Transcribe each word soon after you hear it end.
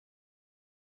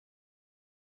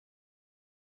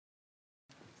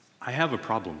I have a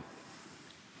problem.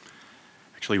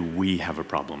 Actually, we have a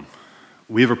problem.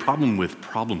 We have a problem with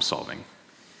problem solving.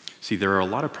 See, there are a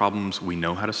lot of problems we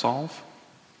know how to solve,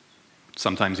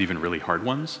 sometimes even really hard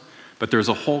ones, but there's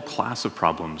a whole class of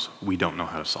problems we don't know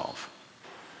how to solve.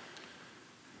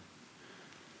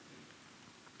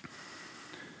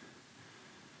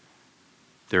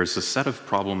 There's a set of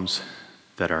problems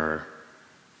that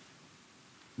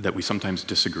we sometimes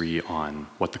disagree on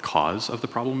what the cause of the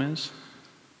problem is,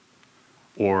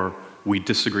 or we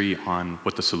disagree on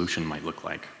what the solution might look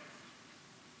like.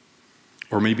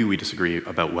 Or maybe we disagree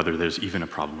about whether there's even a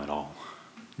problem at all.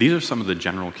 These are some of the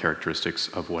general characteristics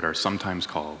of what are sometimes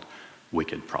called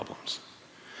wicked problems.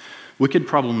 Wicked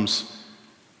problems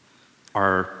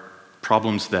are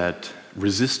problems that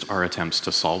resist our attempts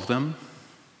to solve them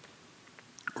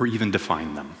or even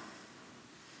define them.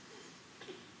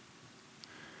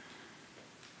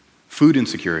 Food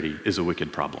insecurity is a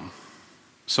wicked problem.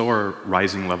 So are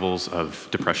rising levels of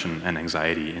depression and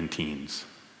anxiety in teens,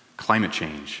 climate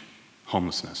change,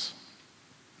 homelessness.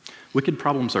 Wicked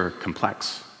problems are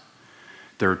complex.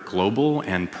 They're global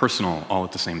and personal all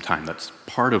at the same time. That's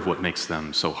part of what makes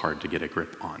them so hard to get a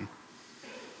grip on.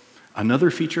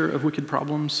 Another feature of wicked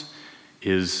problems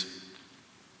is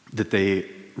that they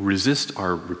resist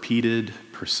our repeated,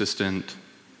 persistent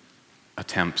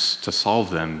attempts to solve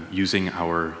them using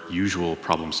our usual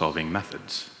problem-solving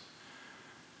methods.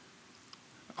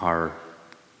 Our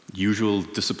usual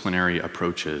disciplinary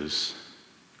approaches,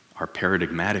 our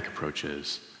paradigmatic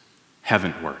approaches,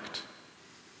 haven't worked,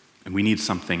 and we need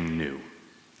something new.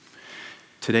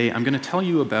 Today, I'm going to tell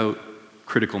you about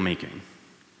critical making,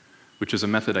 which is a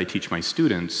method I teach my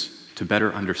students to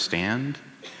better understand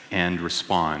and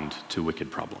respond to wicked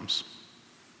problems.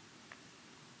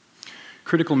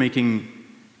 Critical making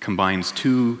combines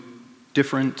two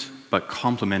different but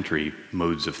complementary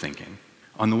modes of thinking.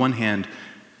 On the one hand,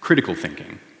 critical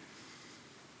thinking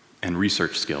and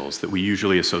research skills that we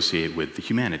usually associate with the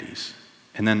humanities.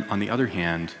 And then on the other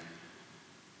hand,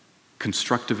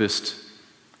 constructivist,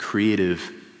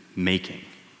 creative making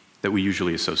that we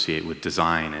usually associate with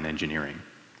design and engineering.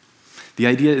 The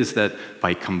idea is that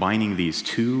by combining these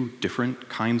two different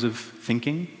kinds of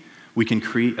thinking, we can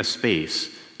create a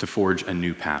space to forge a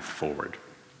new path forward.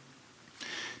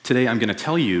 Today, I'm going to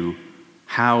tell you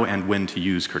how and when to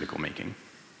use critical making.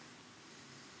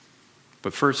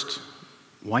 But first,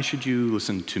 why should you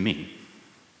listen to me?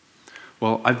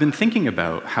 Well, I've been thinking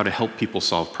about how to help people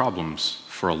solve problems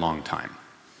for a long time.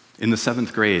 In the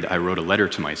 7th grade, I wrote a letter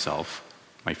to myself,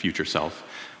 my future self,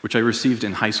 which I received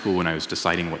in high school when I was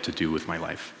deciding what to do with my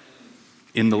life.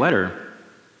 In the letter,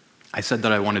 I said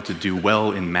that I wanted to do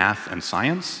well in math and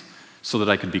science so that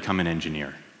I could become an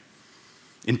engineer.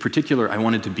 In particular, I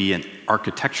wanted to be an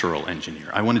architectural engineer.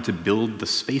 I wanted to build the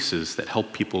spaces that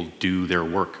help people do their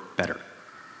work better.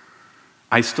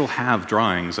 I still have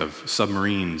drawings of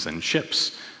submarines and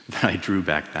ships that I drew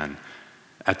back then.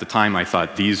 At the time, I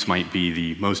thought these might be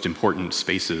the most important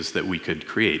spaces that we could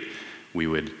create. We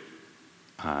would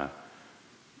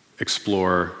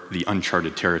explore the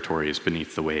uncharted territories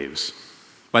beneath the waves.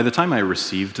 By the time I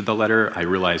received the letter, I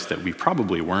realized that we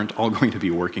probably weren't all going to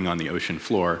be working on the ocean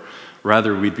floor.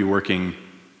 Rather, we'd be working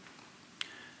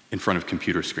in front of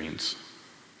computer screens.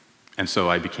 And so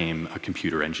I became a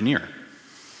computer engineer.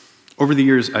 Over the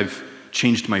years, I've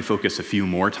changed my focus a few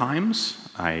more times.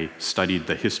 I studied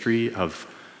the history of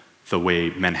the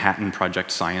way Manhattan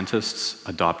Project scientists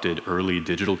adopted early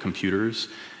digital computers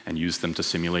and used them to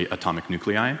simulate atomic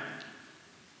nuclei.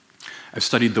 I've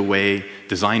studied the way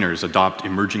designers adopt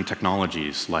emerging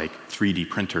technologies like 3D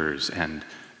printers and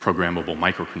programmable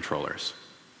microcontrollers.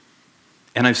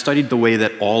 And I've studied the way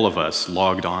that all of us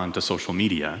logged on to social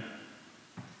media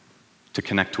to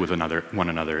connect with one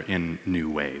another in new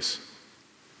ways.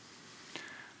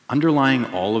 Underlying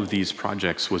all of these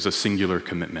projects was a singular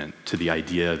commitment to the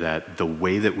idea that the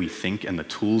way that we think and the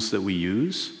tools that we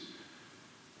use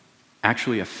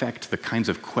actually affect the kinds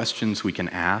of questions we can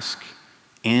ask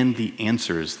and the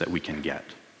answers that we can get.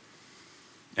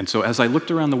 And so as I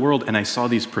looked around the world and I saw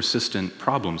these persistent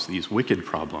problems, these wicked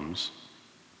problems,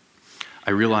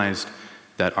 I realized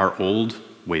that our old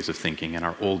ways of thinking and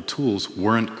our old tools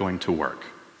weren't going to work.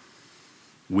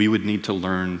 We would need to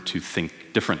learn to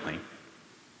think differently.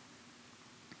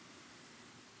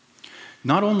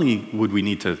 Not only would we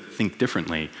need to think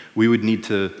differently, we would need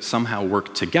to somehow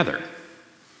work together.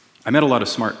 I met a lot of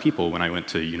smart people when I went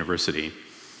to university,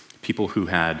 people who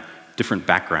had different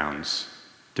backgrounds,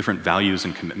 different values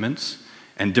and commitments,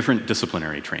 and different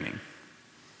disciplinary training.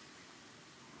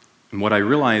 And what I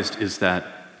realized is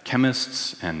that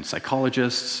chemists and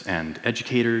psychologists and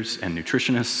educators and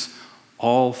nutritionists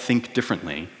all think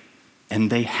differently, and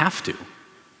they have to.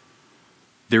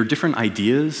 Their different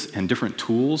ideas and different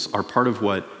tools are part of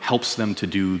what helps them to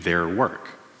do their work.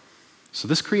 So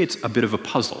this creates a bit of a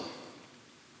puzzle.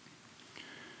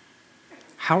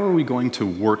 How are we going to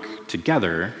work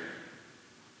together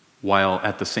while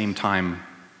at the same time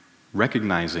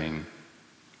recognizing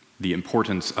the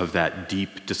importance of that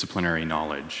deep disciplinary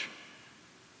knowledge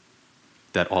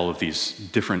that all of these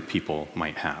different people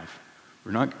might have?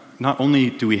 Not only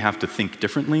do we have to think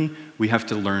differently, we have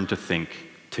to learn to think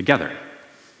together.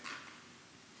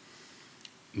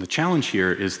 And the challenge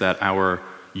here is that our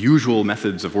usual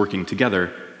methods of working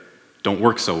together don't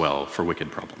work so well for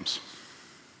wicked problems.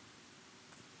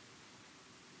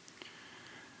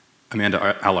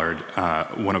 Amanda Allard,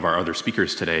 one of our other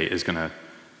speakers today, is going to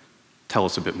tell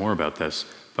us a bit more about this,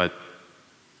 but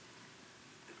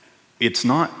it's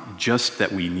not just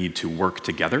that we need to work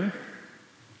together,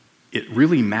 it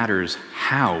really matters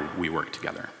how we work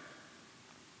together.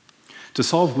 To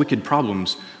solve wicked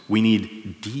problems, we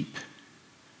need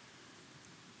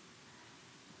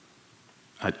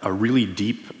a really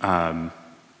deep and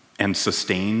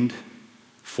sustained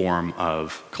form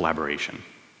of collaboration.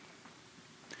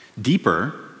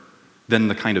 Deeper than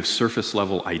the kind of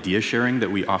surface-level idea sharing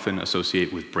that we often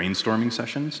associate with brainstorming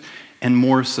sessions, and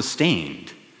more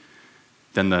sustained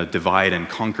than the divide and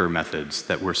conquer methods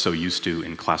that we're so used to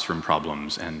in classroom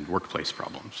problems and workplace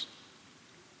problems.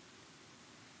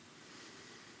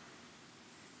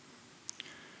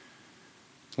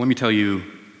 Let me tell you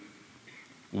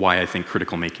why I think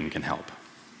critical making can help.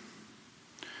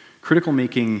 Critical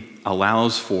making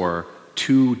allows for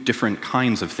two different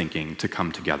kinds of thinking to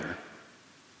come together.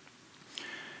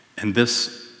 And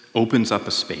this opens up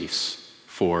a space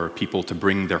for people to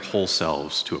bring their whole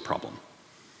selves to a problem.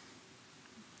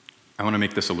 I want to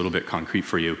make this a little bit concrete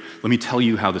for you. Let me tell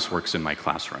you how this works in my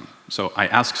classroom. So I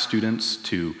ask students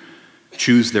to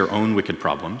choose their own wicked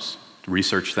problems,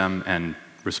 research them, and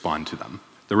respond to them.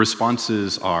 The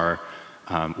responses are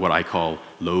what I call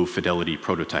low-fidelity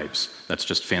prototypes. That's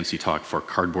just fancy talk for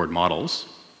cardboard models.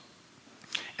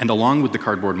 And along with the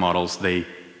cardboard models, they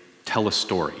tell a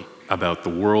story about the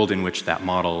world in which that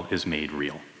model is made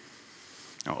real.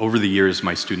 Now, over the years,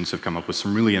 my students have come up with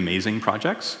some really amazing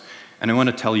projects, and I want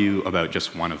to tell you about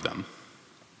just one of them.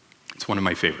 It's one of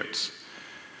my favorites.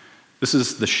 This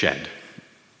is the Shed.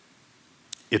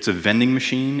 It's a vending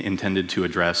machine intended to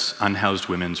address unhoused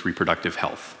women's reproductive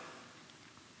health.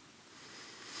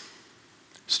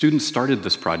 Students started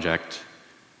this project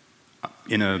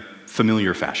in a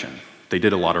familiar fashion. They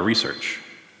did a lot of research.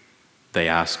 They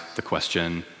asked the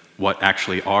question, what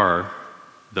actually are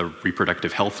the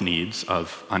reproductive health needs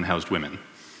of unhoused women?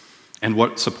 And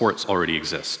what supports already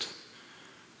exist?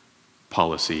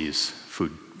 Policies,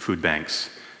 food banks,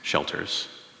 shelters.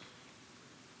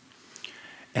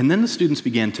 And then the students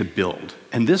began to build.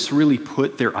 And this really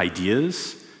put their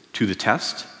ideas to the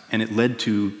test, and it led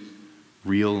to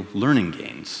real learning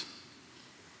gains.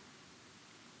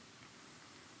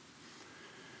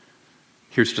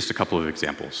 Here's just a couple of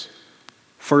examples.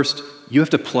 First, you have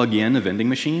to plug in a vending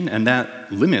machine, and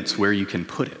that limits where you can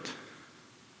put it.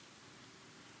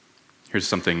 Here's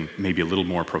something maybe a little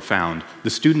more profound. The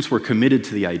students were committed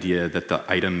to the idea that the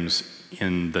items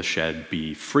in the shed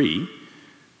be free,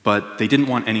 but they didn't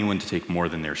want anyone to take more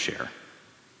than their share.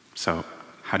 So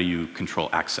how do you control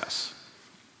access?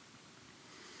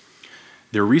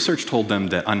 Their research told them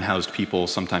that unhoused people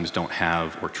sometimes don't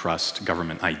have or trust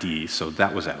government ID, so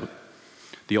that was out.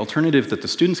 The alternative that the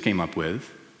students came up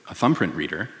with, a thumbprint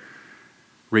reader,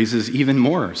 raises even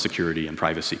more security and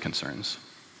privacy concerns.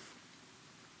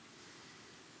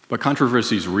 But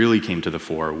controversies really came to the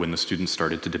fore when the students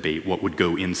started to debate what would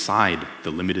go inside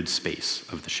the limited space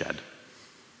of the shed.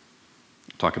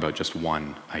 I'll talk about just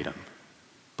one item,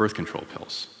 birth control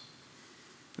pills.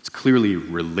 It's clearly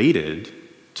related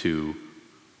to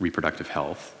reproductive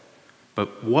health,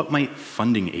 but what might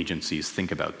funding agencies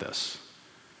think about this?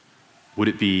 Would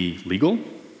it be legal?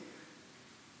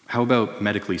 How about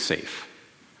medically safe?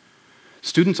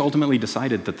 Students ultimately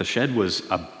decided that the shed was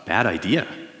a bad idea.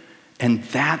 And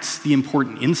that's the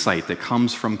important insight that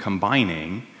comes from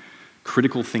combining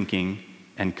critical thinking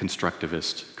and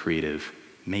constructivist creative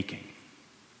making.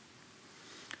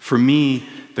 For me,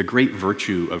 the great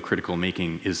virtue of critical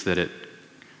making is that it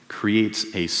creates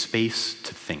a space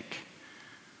to think.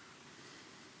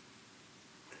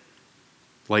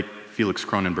 Like Felix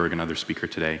Kronenberg, another speaker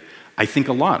today, I think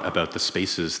a lot about the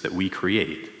spaces that we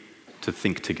create to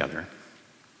think together.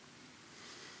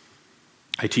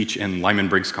 I teach in Lyman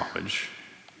Briggs College,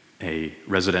 a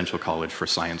residential college for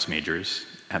science majors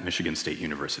at Michigan State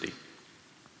University.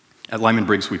 At Lyman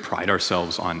Briggs, we pride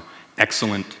ourselves on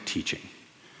excellent teaching.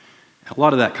 A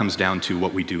lot of that comes down to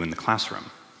what we do in the classroom.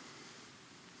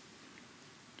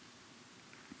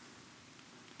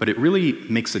 But it really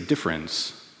makes a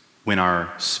difference when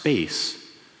our space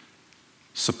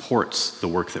supports the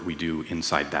work that we do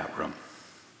inside that room.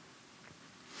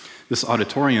 This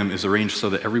auditorium is arranged so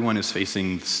that everyone is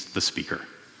facing the speaker.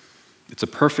 It's a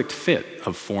perfect fit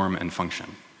of form and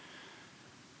function.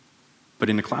 But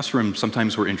in a classroom,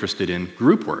 sometimes we're interested in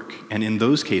group work, and in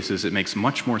those cases, it makes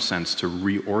much more sense to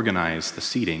reorganize the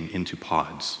seating into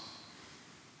pods.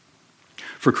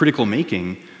 For critical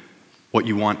making, what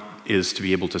you want is to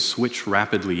be able to switch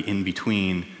rapidly in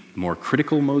between more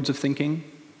critical modes of thinking,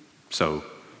 so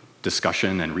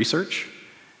discussion and research,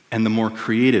 and the more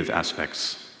creative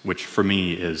aspects, which for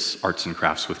me is arts and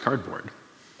crafts with cardboard.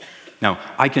 Now,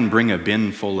 I can bring a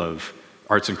bin full of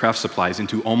arts and crafts supplies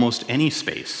into almost any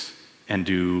space and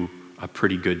do a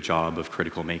pretty good job of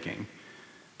critical making.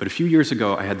 But a few years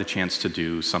ago, I had the chance to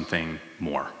do something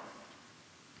more.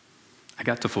 I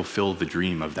got to fulfill the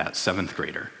dream of that 7th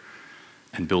grader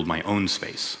and build my own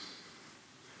space.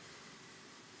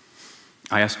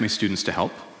 I asked my students to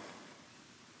help.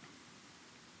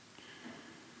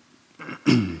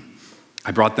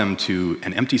 I brought them to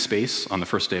an empty space on the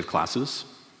first day of classes,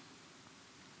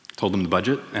 told them the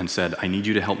budget, and said, I need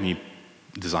you to help me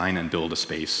design and build a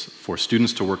space for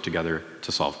students to work together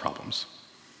to solve problems.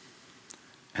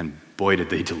 And boy, did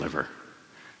they deliver.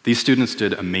 These students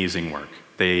did amazing work.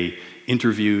 They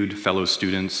interviewed fellow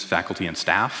students, faculty, and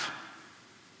staff.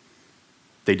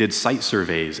 They did site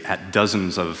surveys at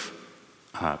dozens of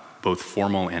both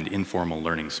formal and informal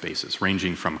learning spaces,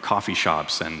 ranging from coffee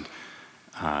shops and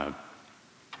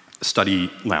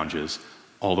study lounges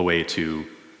all the way to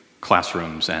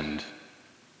classrooms and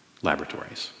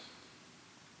laboratories.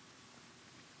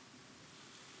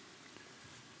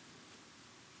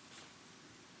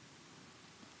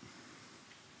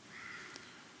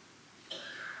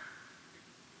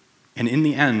 And in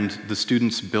the end, the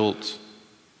students built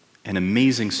an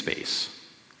amazing space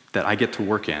that I get to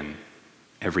work in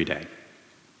every day.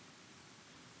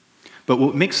 But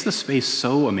what makes the space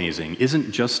so amazing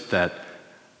isn't just that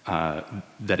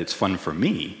it's fun for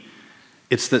me,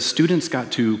 it's that students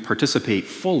got to participate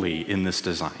fully in this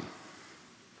design.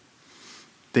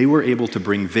 They were able to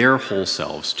bring their whole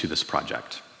selves to this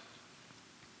project.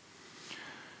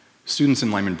 Students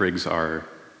in Lyman Briggs are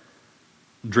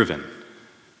driven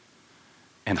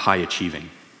and high achieving,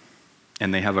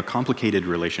 and they have a complicated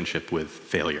relationship with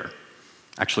failure.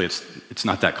 Actually, it's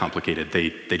not that complicated.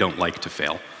 They don't like to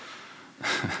fail.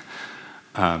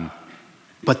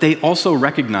 But they also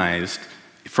recognized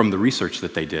from the research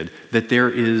that they did that there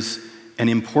is an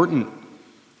important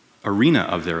arena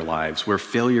of their lives where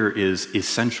failure is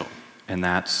essential, and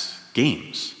that's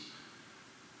games.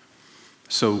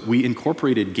 So we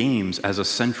incorporated games as a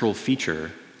central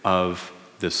feature of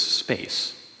this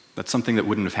space. That's something that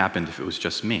wouldn't have happened if it was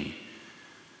just me.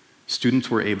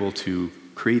 Students were able to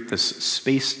create this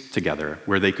space together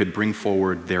where they could bring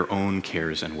forward their own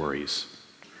cares and worries.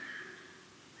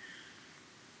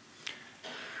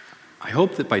 I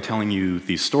hope that by telling you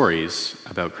these stories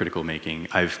about critical making,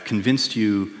 I've convinced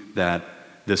you that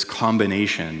this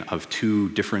combination of two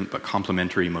different but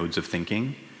complementary modes of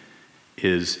thinking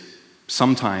is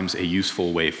sometimes a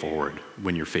useful way forward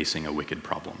when you're facing a wicked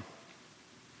problem.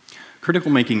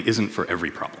 Critical making isn't for every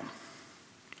problem.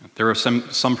 There are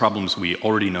some problems we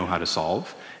already know how to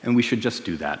solve, and we should just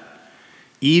do that,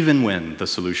 even when the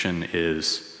solution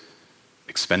is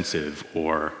expensive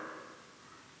or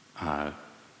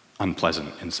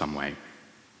unpleasant in some way.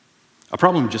 A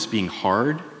problem just being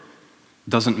hard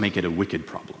doesn't make it a wicked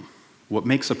problem. What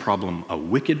makes a problem a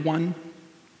wicked one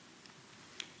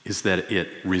is that it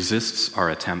resists our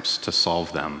attempts to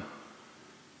solve them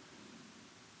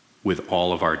with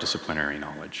all of our disciplinary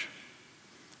knowledge.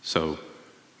 So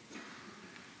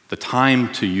the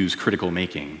time to use critical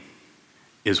making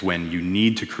is when you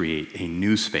need to create a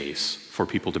new space for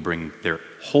people to bring their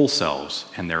whole selves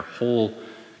and their whole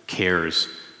cares,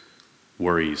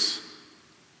 worries,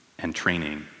 and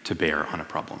training to bear on a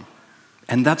problem.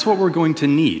 And that's what we're going to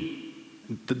need.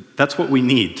 That's what we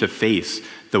need to face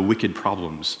the wicked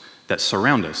problems that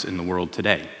surround us in the world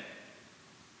today.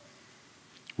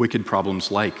 Wicked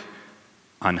problems like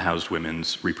unhoused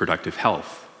women's reproductive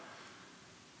health,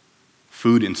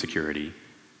 food insecurity,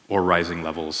 or rising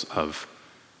levels of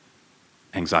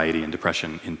anxiety and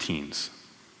depression in teens.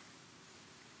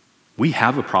 We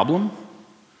have a problem.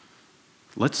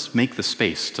 Let's make the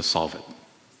space to solve it.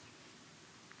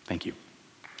 Thank you.